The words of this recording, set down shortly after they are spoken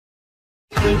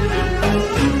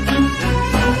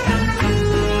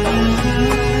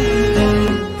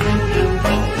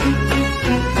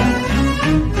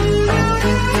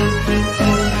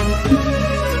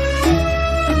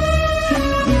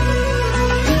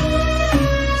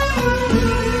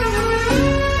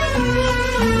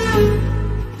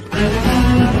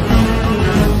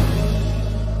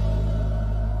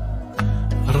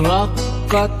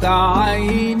رقت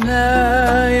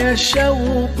عيناي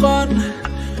شوقا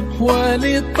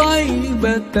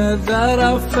ولطيبة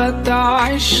ذرفت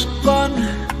عشقا،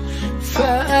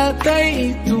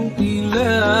 فأتيت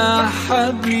إلى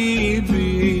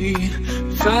حبيبي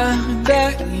فاهدأ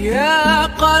يا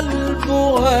قلب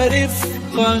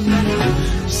ورفقا،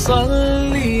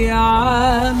 صلي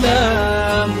على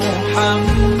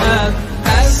محمد.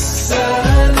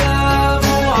 السلام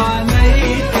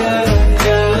عليك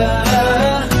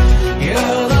يا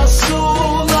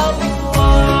رسول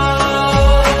الله،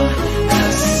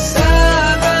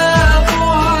 السلام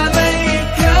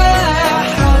عليك يا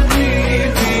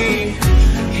حبيبي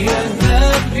يا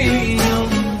نبي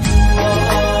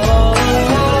الله،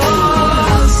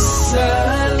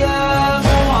 السلام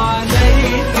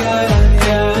عليك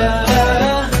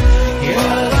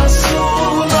يا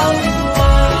رسول الله،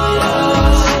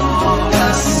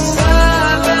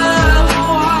 السلام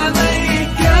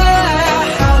عليك يا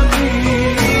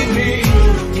حبيبي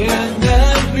يا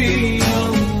نبي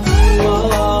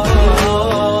الله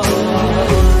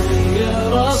يا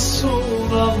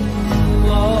رسول الله.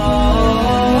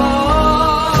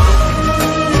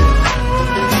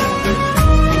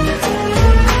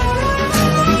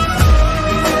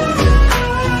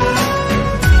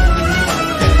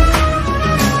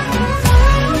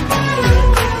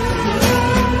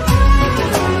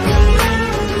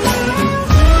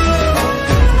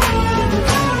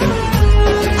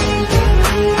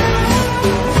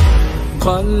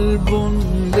 قلب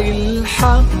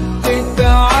للحق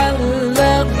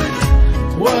تعلق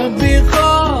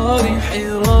وبغار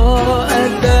حراء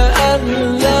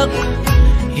تألق،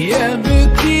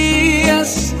 يبكي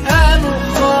يسأل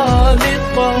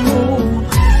خالقه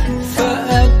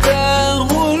فأتاه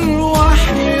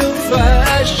الوحي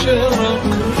فأشرق.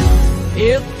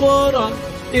 اقرأ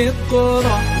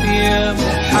اقرأ يا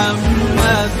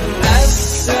محمد،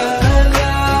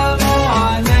 السلام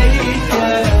عليك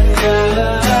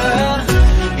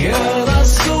يا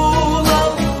رسول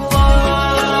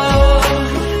الله،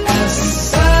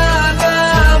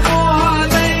 السلام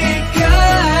عليك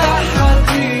يا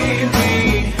حبيبي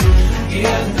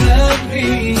يا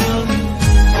نبي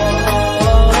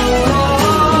الله،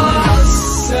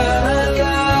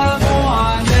 السلام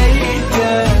عليك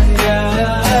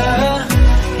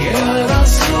يا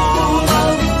رسول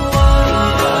الله،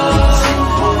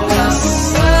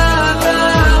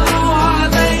 السلام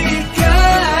عليك يا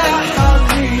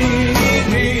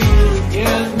حبيبي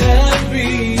يا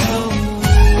نبي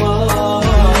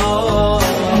الله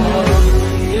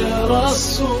يا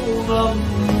رسول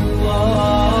الله.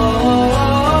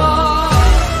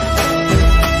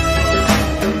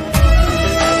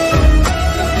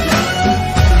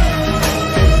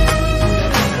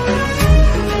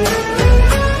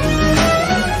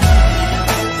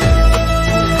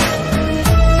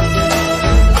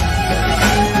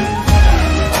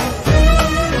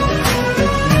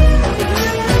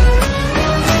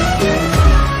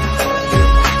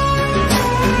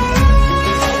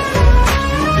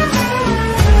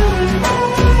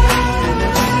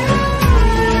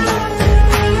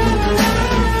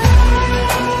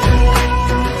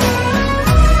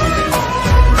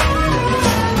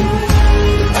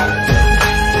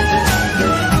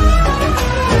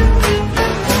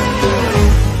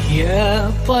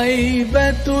 يا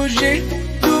طيبة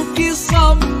جئتك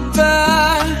صبا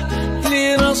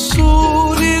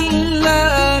لرسول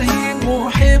الله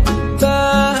محبا،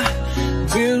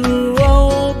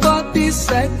 بالروضة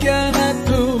سكنت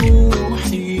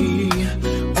روحي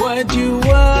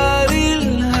وجوار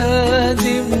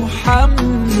الهادي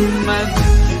محمد.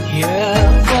 يا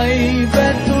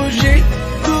طيبة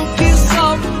جئتك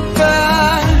صبا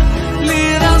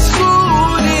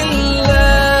لرسول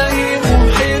الله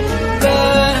محبا،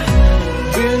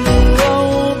 بالروضة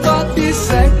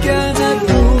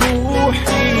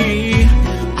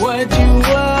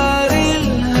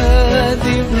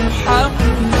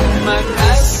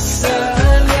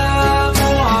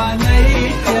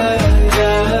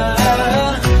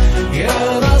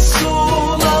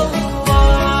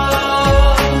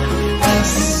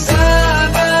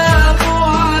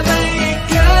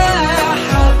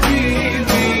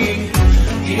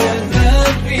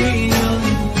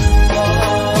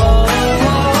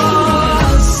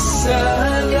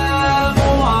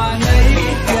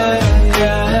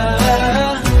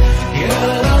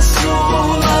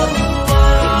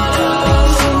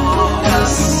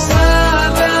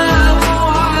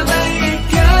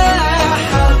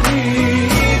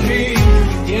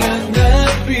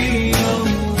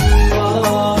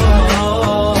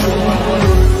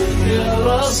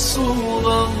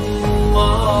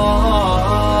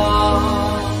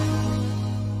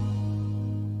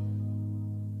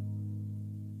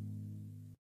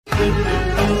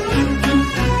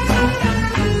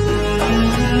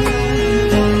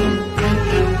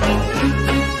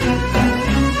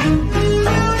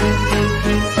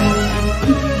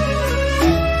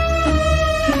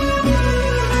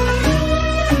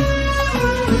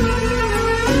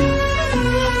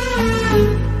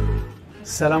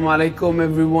Assalamu alaikum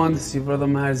everyone, this is your brother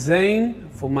Maher Zain.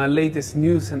 For my latest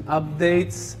news and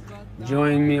updates,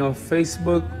 join me on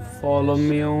Facebook, follow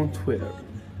me on Twitter.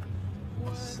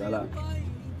 Salam.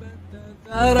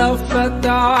 عرفت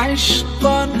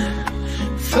عشقا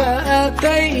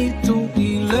فأتيت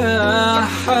إلى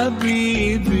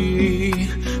حبيبي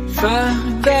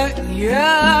فاهدأ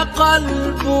يا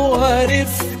قلب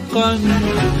ورفقا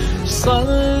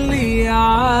صلي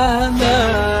على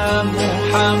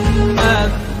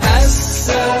محمد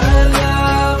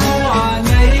السلام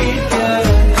عليك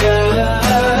يا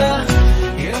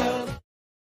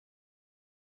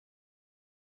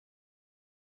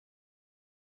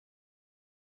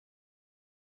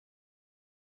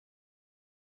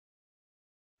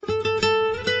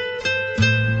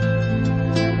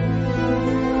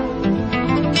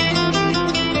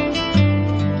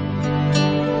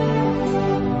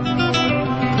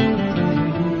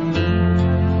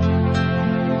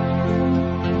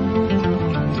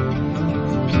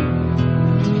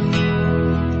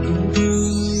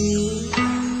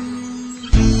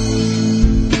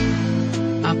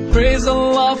Praise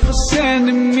Allah for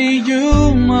sending me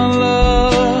you, my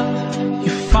love.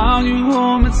 You found your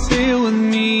home, it's here with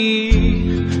me,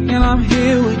 and I'm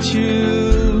here with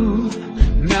you.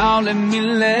 Now let me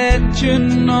let you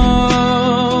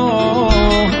know,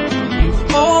 you've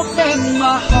opened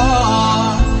my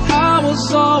heart. I was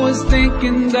always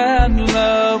thinking that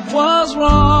love was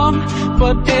wrong,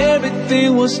 but everything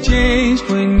was changed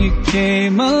when you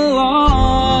came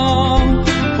along.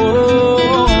 Oh,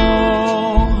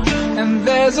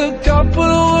 there's a couple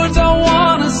of words I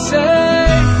wanna say.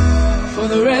 For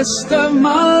the rest of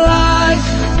my life,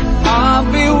 I'll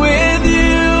be with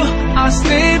you. I'll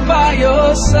stay by your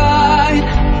side,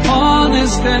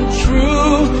 honest and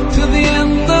true, to the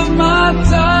end of my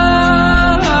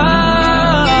time.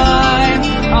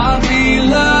 I'll be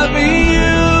loving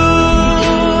you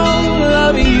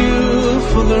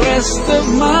for the rest of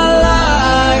my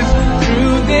life,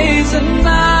 through days and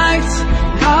nights.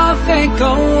 I'll thank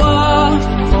Allah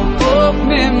for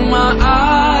opening my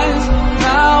eyes,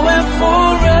 now and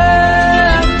forever.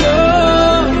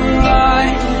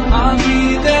 I'll be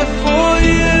there for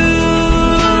you.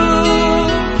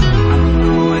 I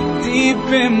know it deep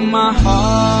in my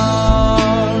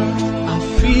heart. I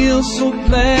feel so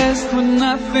blessed when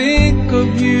I think of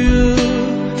you,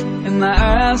 and I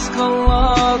ask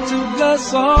Allah to bless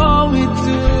all we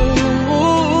do.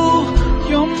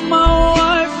 You're my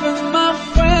wife and my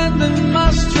friend and my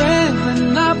strength, and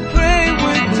I pray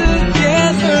we're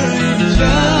together in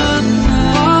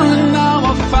Jannah. Oh, now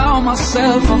I found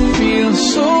myself, I feel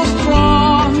so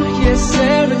strong. Yes,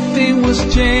 everything was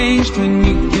changed when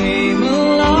you came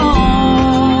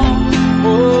along.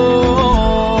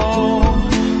 Oh,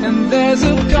 and there's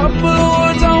a couple of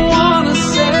words I wanna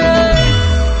say.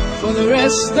 For the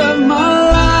rest of my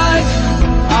life,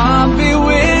 I'll be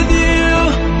with you.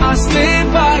 I'll stay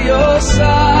by your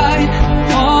side,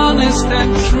 honest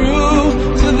and true,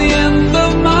 to the end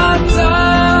of my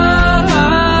time.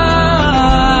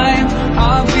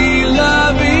 I'll be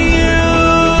loving you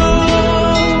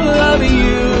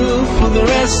for the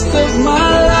rest of my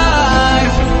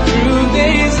life, through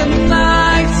days and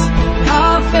nights.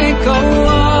 I'll thank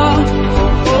Allah for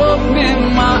opening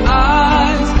my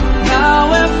eyes, now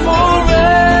and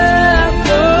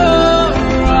forever.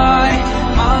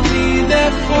 I'll be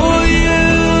there for you.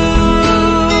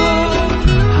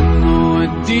 I know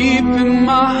it deep in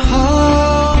my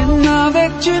heart, and now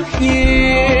that you're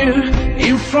here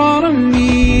in front of me,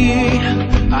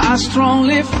 I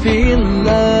strongly feel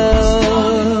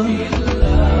love.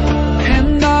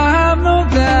 And I have no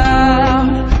doubt,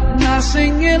 and I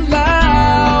sing it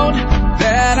loud,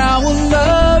 that I will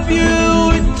love you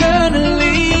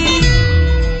eternally.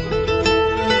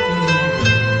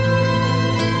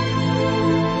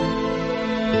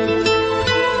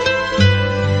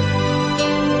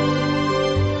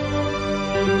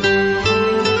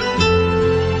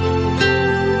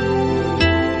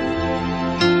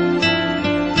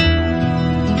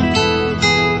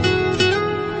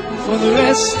 For the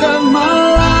rest of my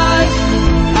life,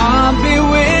 I'll be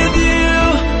with you.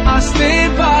 I'll stay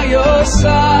by your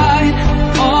side,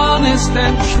 honest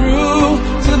and true,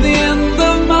 to the end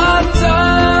of my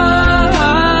time.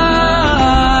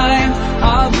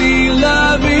 I'll be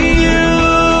loving you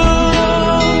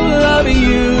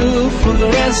for the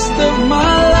rest of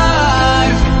my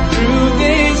life, through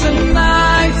days and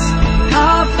nights.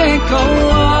 I'll thank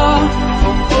Allah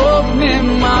for opening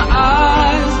my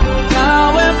eyes, now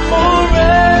and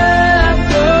forever.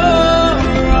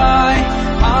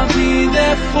 I'll be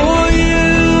there for you.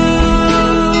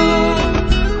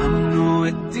 I know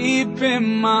it deep in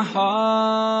my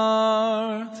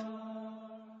heart.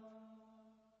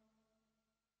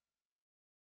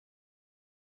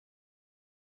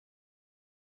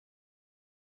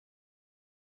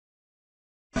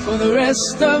 For the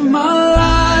rest of my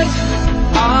life,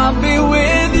 I'll be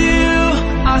with you.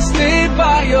 I'll stay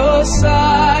by your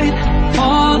side,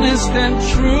 honest and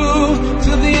true,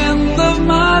 to the end of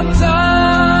my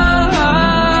time.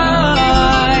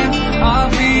 I'll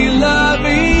be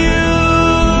loving you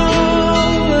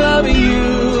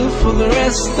for the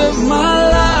rest of my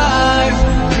life,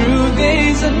 through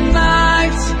days and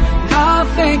nights. I'll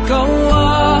thank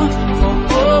Allah for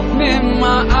opening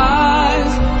my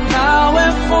eyes, now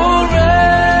and forever.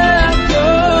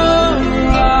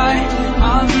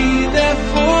 I'll be there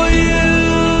for you.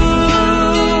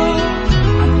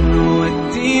 I know it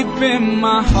deep in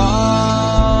my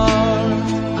heart.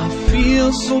 I feel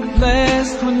so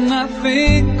blessed when I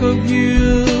think of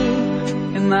you,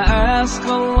 and I ask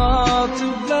Allah to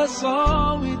bless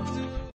all we do.